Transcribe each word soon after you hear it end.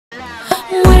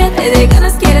de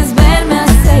ganas quieres verme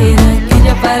hacer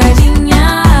aquella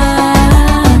paradinha.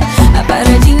 A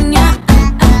paradinha,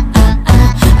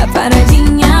 a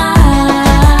paradinha,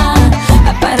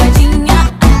 a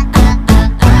paradinha.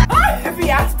 Ai,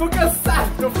 viado, tô cansado,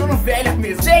 tô ficando velha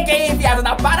mesmo. Cheguei, viado,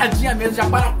 na paradinha mesmo, já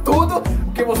para tudo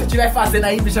o que você estiver fazendo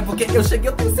aí, bicha, porque eu cheguei,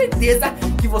 eu tenho certeza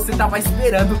que você tava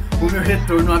esperando o meu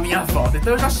retorno, a minha volta.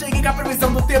 Então eu já cheguei com a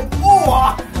previsão do tempo,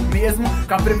 mesmo,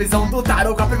 com a previsão do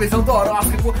tarô, com a previsão do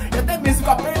horóscopo, e até mesmo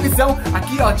com a previsão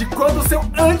aqui, ó, de quando o seu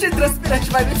antitranspirante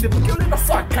vai vencer. Porque olhando a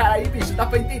sua cara aí, bicho, dá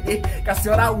pra entender que a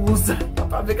senhora usa, dá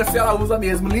pra ver que a senhora usa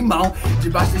mesmo limão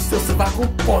debaixo desse seu sovaco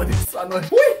podre, sua noite.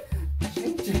 Ui,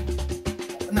 gente,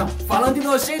 não, falando em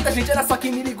nojenta, gente, olha só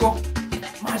quem me ligou.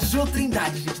 Maju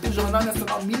Trindade, gente, tem o Jornal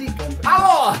Nacional me ligando.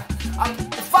 Alô,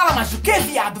 fala, Maju, que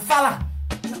viado, fala.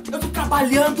 Eu tô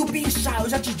trabalhando, bicha. Eu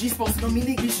já te disse pra você não me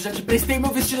ligar, bicho. Já te prestei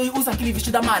meu vestido. Usa aquele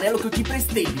vestido amarelo que eu te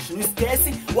emprestei, bicho. Não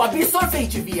esquece o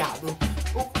absorvente, viado.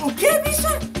 O que,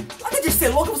 bicha? Olha de ser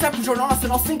louca, você vai pro Jornal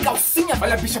Nacional sem calcinha.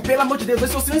 Olha, bicha, pelo amor de Deus, se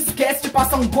você não esquece de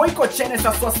passar um boicoté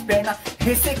nessas suas pernas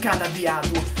ressecada,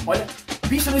 viado. Olha,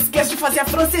 bicha, não esquece de fazer a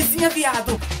francesinha,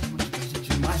 viado.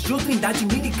 Maju Trindade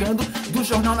me ligando do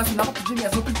Jornal Nacional pra pedir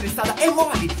minhas roupas emprestadas. É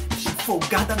mole, bicha,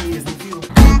 folgada mesmo, viu?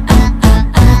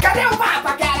 Cadê o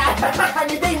mapa, caralho?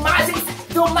 Me dê imagens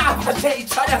do mapa,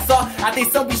 gente. Olha só.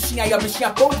 Atenção, bichinha aí, ó. Bichinha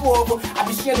pão do ovo. A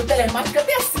bichinha do telemático.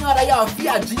 Cadê a senhora aí, ó?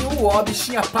 Viadinho, ó.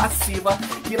 Bichinha passiva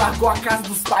que largou a casa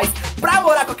dos pais pra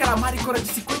morar com aquela maricona de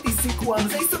 55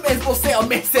 anos. É isso mesmo, você, ó,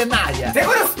 mercenária.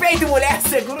 Segura os peitos, mulher.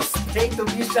 Segura os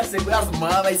peitos, bicha. Segura as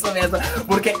mamas, é isso mesmo.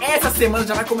 Porque essa semana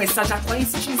já vai começar já com a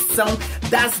extinção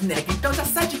das necas. Então já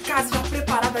sai de casa, já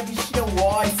preparada, bichinha.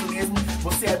 Ó, isso mesmo.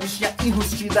 Você é a bichinha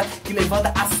enrustida que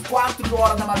levanta às 4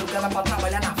 horas da madrugada pra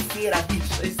trabalhar na feira,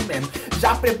 bicha, é isso mesmo.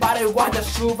 Já prepara aí o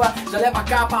guarda-chuva, já leva a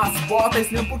capa, as botas,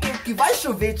 isso mesmo, porque o que vai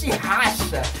chover te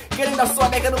racha. Querendo a sua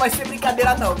nega não vai ser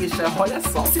brincadeira não, bicha, olha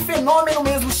só. Esse fenômeno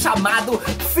mesmo chamado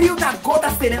frio da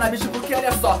gota serena, bicha, porque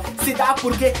olha só, se dá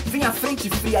porque vem a frente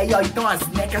fria aí, ó, então as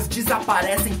necas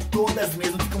desaparecem todas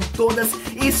mesmo, ficam todas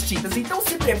extintas. Então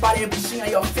se preparem, bichinha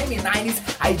aí, ó, feminines,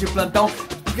 aí de plantão.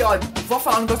 Porque, ó, vou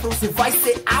falar um negócio pra você, vai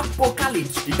ser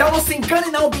apocalíptico. Então não se engane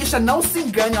não, bicha, não se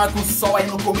engane, ó, com o sol aí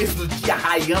no começo do dia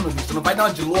raiando, bicha. Não vai dar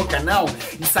uma de louca, não.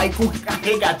 E sair com a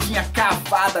regatinha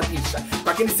cavada, bicha. Com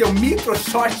aquele seu micro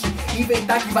short,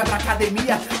 inventar que vai pra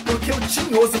academia, porque o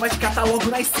tinhoso vai te catar logo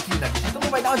na esquina, bicha. Então não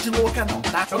vai dar uma de louca, não,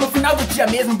 tá? Então no final do dia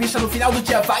mesmo, bicha, no final do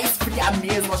dia vai esfriar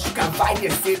mesmo, a chuca vai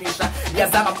descer, bicha. E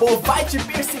as armas, pô, vai te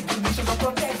perseguir, bicha. Eu já tô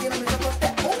até vendo, bicha, eu tô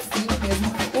até ouvindo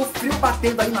mesmo o frio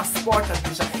batendo aí nas portas,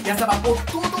 bicha. E essa vapor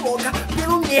tudo louca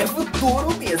pelo nervo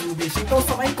duro mesmo, bicha. Então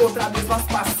só vai encontrar mesmo as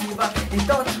passivas.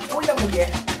 Então te cuida,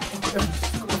 mulher.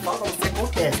 Como eu falo pra você,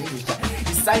 acontece, hein, bicha.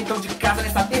 E sai então de casa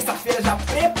nessa terça-feira já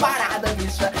preparada,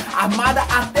 bicha. Armada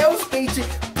até os peitos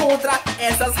contra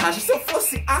essas rachas. Se eu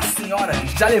fosse a senhora,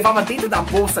 bicha, já levava dentro da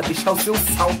bolsa, bicha, o seu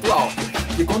salto alto.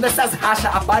 E quando essas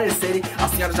rachas aparecerem, a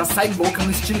senhora já sai louca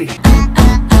no estileiro.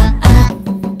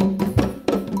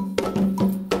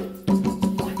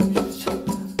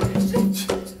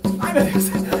 Meu Deus.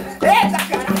 Eita,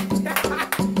 caralho.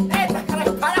 Eita,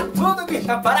 caralho. Para tudo,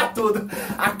 bicha. Para tudo.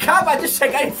 Acaba de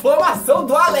chegar a informação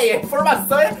do além. A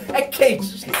informação é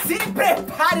quente. Se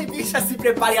prepare, bicha. Se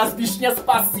prepare, as bichinhas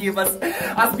passivas.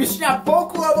 As bichinhas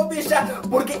pouco amam, bicha.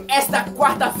 Porque esta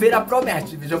quarta-feira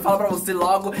promete, bicha. Eu falo pra você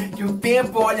logo que o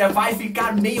tempo, olha, vai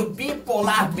ficar meio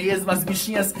bipolar mesmo. As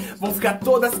bichinhas vão ficar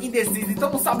todas indecisas.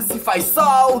 Então não sabe se faz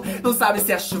sol, não sabe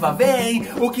se a chuva vem.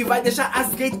 O que vai deixar as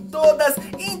gays todas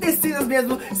indecisas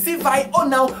mesmo, se vai ou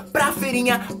não pra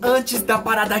feirinha antes da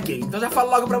parada gay. Então já falo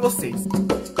logo pra vocês.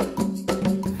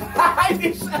 Ai,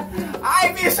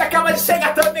 bicha, acaba de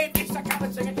chegar também, bicha, acaba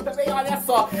de chegar aqui também, olha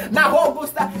só. Na Rua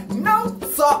Augusta, não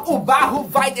só o barro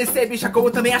vai descer, bicha,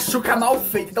 como também a chuca mal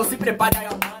feita. Então se prepare aí,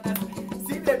 manas.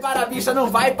 Se prepara, bicha, não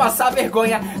vai passar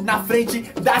vergonha na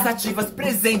frente das ativas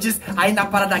presentes aí na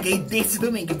parada gay desse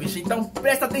domingo, bicha. Então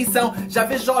presta atenção, já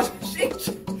vejo,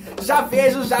 gente... Já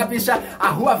vejo, bicha, a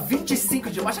rua 25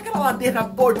 de março, aquela ladeira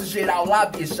Porto Geral lá,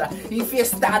 bicha,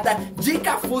 infestada de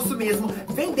cafuço mesmo,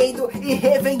 vendendo e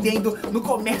revendendo no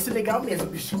comércio legal mesmo,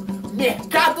 bicho.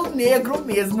 Mercado negro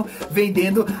mesmo,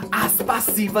 vendendo as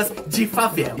passivas de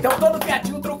favela. Então todo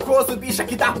viadinho trucoso, bicha,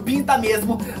 que dá pinta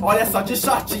mesmo, olha só, de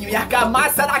shortinho e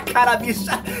argamassa na cara,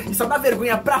 bicha. E só dá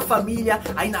vergonha pra família,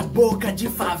 aí na boca de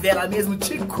favela mesmo,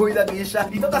 te cuida, bicha.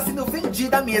 Então tá sendo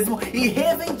vendida mesmo e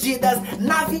revendidas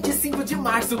na 25 de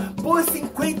março por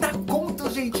 50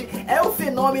 contos, gente. É o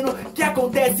fenômeno que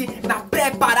acontece na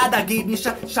pré-parada gay,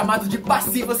 bicha, chamado de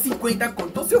passiva 50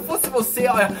 contos. Então se eu fosse você,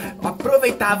 olha,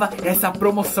 aproveitava essa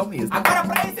promoção diversão mesmo. Agora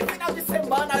pra esse final de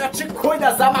semana, eu te cuido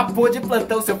das amapô de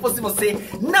plantão. Se eu fosse você,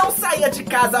 não saía de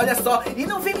casa, olha só. E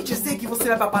não vem me dizer que você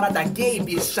vai pra parada gay,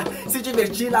 bicha, se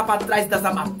divertir lá pra trás das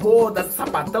amapô, das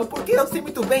sapatão, porque eu sei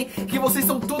muito bem que vocês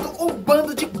são tudo um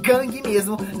bando de gangue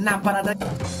mesmo na parada.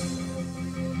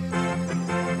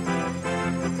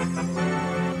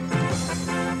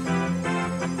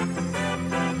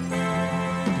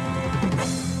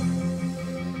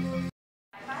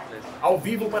 Ao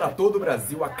vivo para todo o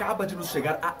Brasil, acaba de nos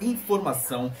chegar a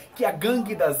informação que a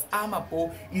gangue das Amapô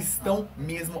estão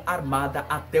mesmo armada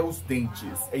até os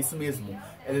dentes. É isso mesmo,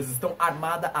 elas estão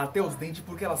armadas até os dentes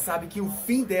porque elas sabem que o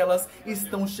fim delas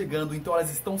estão chegando. Então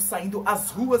elas estão saindo às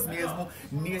ruas mesmo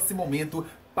nesse momento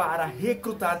para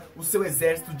recrutar o seu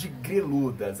exército de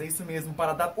greludas. É isso mesmo,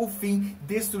 para dar o fim,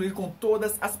 destruir com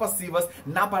todas as passivas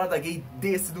na parada gay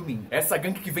desse domingo. Essa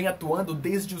gangue que vem atuando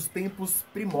desde os tempos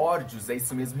primórdios, é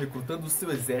isso mesmo, recrutando o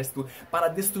seu exército para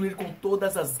destruir com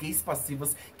todas as gays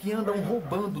passivas que andam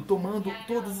roubando, tomando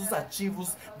todos os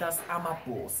ativos das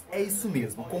amapôs. É isso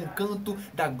mesmo, com o canto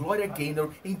da Gloria Gaynor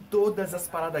em todas as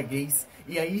paradas gays,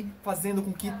 e aí fazendo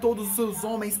com que todos os seus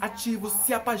homens ativos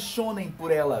se apaixonem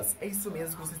por elas. É isso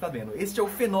mesmo que você está vendo. Este é o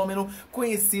fenômeno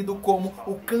conhecido como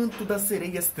o canto das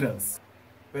sereias trans.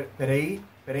 Peraí,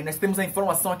 nós temos a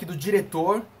informação aqui do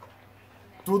diretor.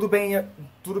 Tudo bem,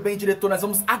 diretor, nós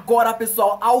vamos agora,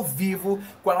 pessoal, ao vivo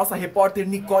com a nossa repórter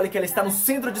Nicole, que ela está no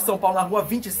centro de São Paulo, na rua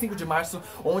 25 de março,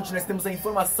 onde nós temos a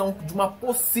informação de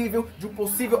um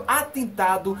possível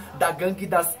atentado da gangue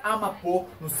das Amapô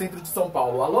no centro de São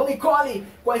Paulo. Alô, Nicole,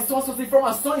 quais são as suas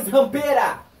informações,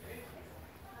 rampeira?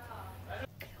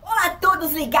 Olá a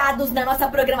todos ligados na nossa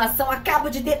programação. Acabo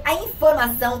de ter a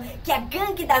informação que a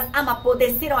gangue das Amapô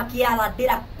desceram aqui a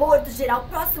ladeira Porto Geral,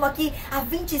 próximo aqui a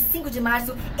 25 de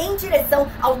março, em direção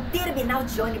ao terminal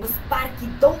de ônibus Parque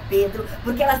Dom Pedro,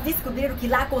 porque elas descobriram que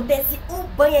lá acontece um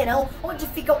banheirão onde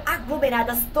ficam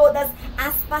aglomeradas todas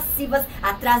as passivas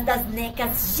atrás das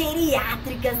necas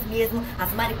geriátricas mesmo, as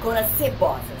mariconas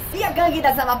cebosas. E a gangue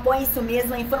das Amapô, é isso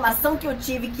mesmo, a informação que eu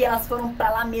tive que elas foram pra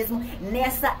lá mesmo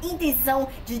nessa intenção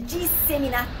de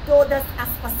disseminar todas as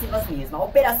passivas mesmo. A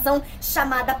operação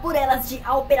chamada por elas de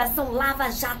a Operação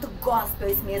Lava Jato Gospel,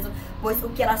 é isso mesmo, pois o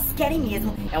que elas querem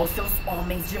mesmo é os seus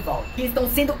homens de volta. Que estão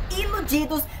sendo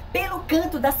iludidos pelo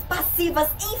canto das passivas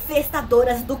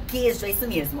infestadoras do queijo, é isso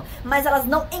mesmo. Mas elas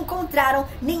não encontraram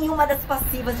nenhuma das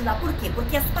passivas de lá. Por quê?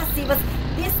 Porque as passivas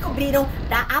descobriram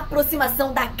da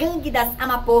aproximação da gangue das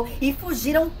Amapô e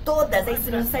fugiram todas, é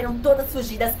isso mesmo, saíram todas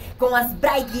fugidas com as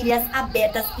braguilhas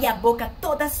abertas e a boca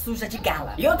toda suja de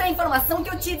gala. E outra informação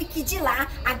que eu tive que de lá,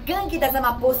 a gangue das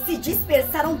Amapô se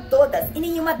dispersaram todas e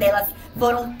nenhuma delas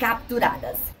foram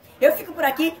capturadas. Eu fico por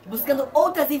aqui buscando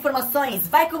outras informações.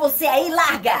 Vai com você aí,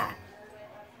 larga!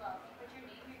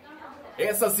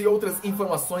 Essas e outras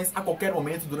informações a qualquer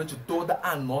momento durante toda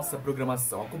a nossa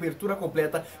programação. A cobertura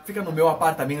completa fica no meu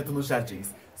apartamento nos Jardins.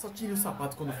 Só tire o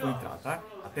sapato quando for entrar, tá?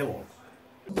 Até logo.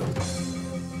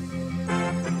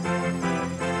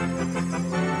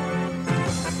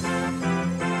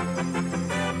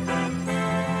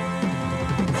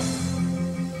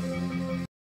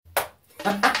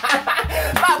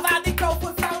 Lavada e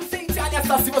confusão, gente, olha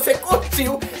só, se você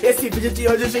curtiu esse vídeo de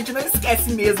hoje, gente, não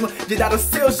esquece mesmo de dar o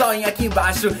seu joinha aqui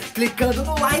embaixo, clicando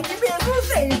no like mesmo,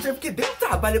 gente, porque deu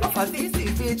trabalho pra fazer esse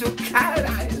vídeo,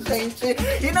 caralho, gente.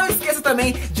 E não esqueça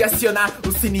também de acionar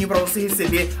o sininho pra você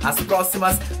receber as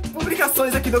próximas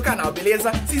publicações aqui do canal,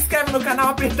 beleza? Se inscreve no canal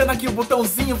apertando aqui o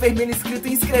botãozinho vermelho escrito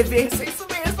inscrever-se, é isso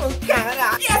mesmo,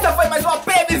 cara. E essa foi mais uma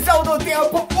previsão do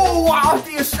tempo, uau,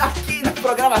 bicho, aqui na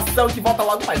programação que volta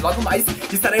logo mais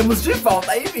estaremos de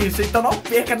volta aí, bicho. Então não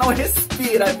perca, não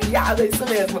respira, viado, é isso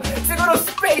mesmo. Segura os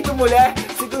peitos, mulher,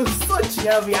 segura o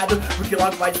sutiã, viado, porque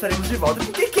logo mais estaremos de volta.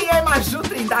 Porque quem é Maju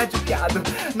Trindade, viado,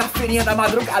 na feirinha da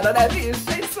madrugada, né, bicho?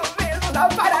 É isso mesmo, na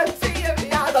paradinha.